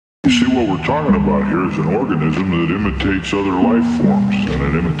what we're talking about here is an organism that imitates other life forms, and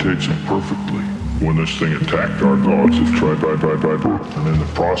it imitates them perfectly. When this thing attacked our gods, it tried and in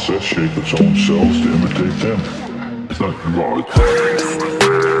the process shape its own cells to imitate them. It's not God.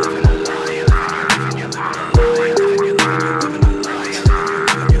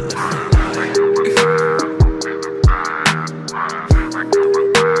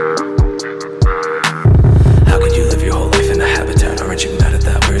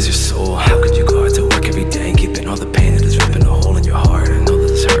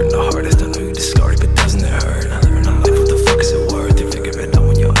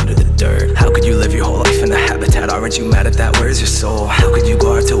 Aren't you mad at that? Where's your soul? How could you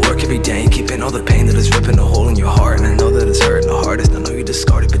go out to work every day and keep in all the pain that is ripping a hole in your heart? And I know that it's hurting the hardest. I know you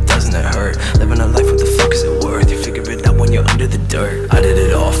discard it, but doesn't it hurt? Living a life, what the fuck is it worth? You figure it out when you're under the dirt. I did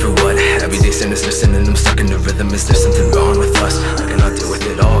it all for what? Everyday sinister, synonym stuck in the rhythm. Is there something wrong with us? I cannot deal with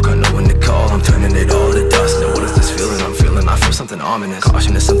it all, got no one to call. I'm turning it all to dust. Now what is this feeling I'm feeling? I feel something ominous.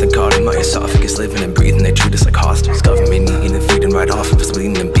 Caution is something caught in my esophagus. Living and breathing, they treat us like hostages. Government eating and feeding right off of us,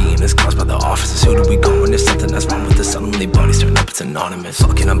 bleeding and beating us caused by the officers. Who do we go when there's something that's wrong with us? Suddenly bodies turn up, it's anonymous.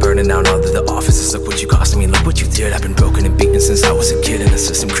 Fucking, I'm burning out all of the offices. Look what you cost me, look what you did. I've been broken and beaten since I was a kid, and the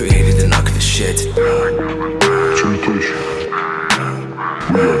system created an arc of this shit. Temptation.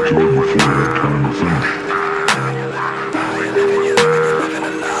 We have to live before that time to finish.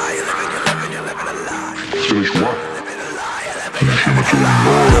 Finish what?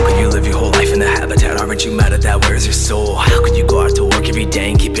 How could you live your whole life in the habitat? Aren't you mad at that? Where's your soul? How could you go out to work every day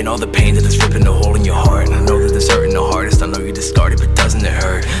and keep in all the pain that is ripping a hole in your heart? And I know that it's hurting the hardest. I know you discard it, but doesn't it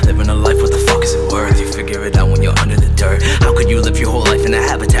hurt? Living a life, what the fuck is it worth? You figure it out when you're under the dirt. How could you live your whole life in the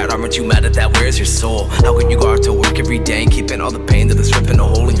habitat? Aren't you mad at that? Where's your soul? How could you go out to work every day and keep in all the pain that is ripping a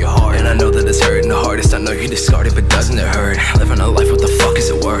hole in your heart? And I know that it's hurting the hardest. I know you discard it, but doesn't it hurt? Living a life, what the fuck is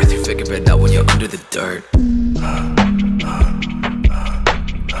it worth? You figure it out when you're under the dirt.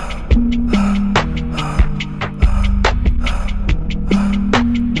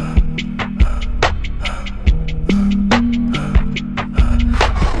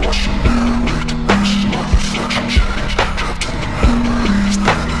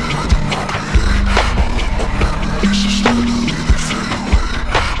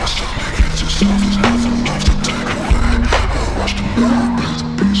 Watch them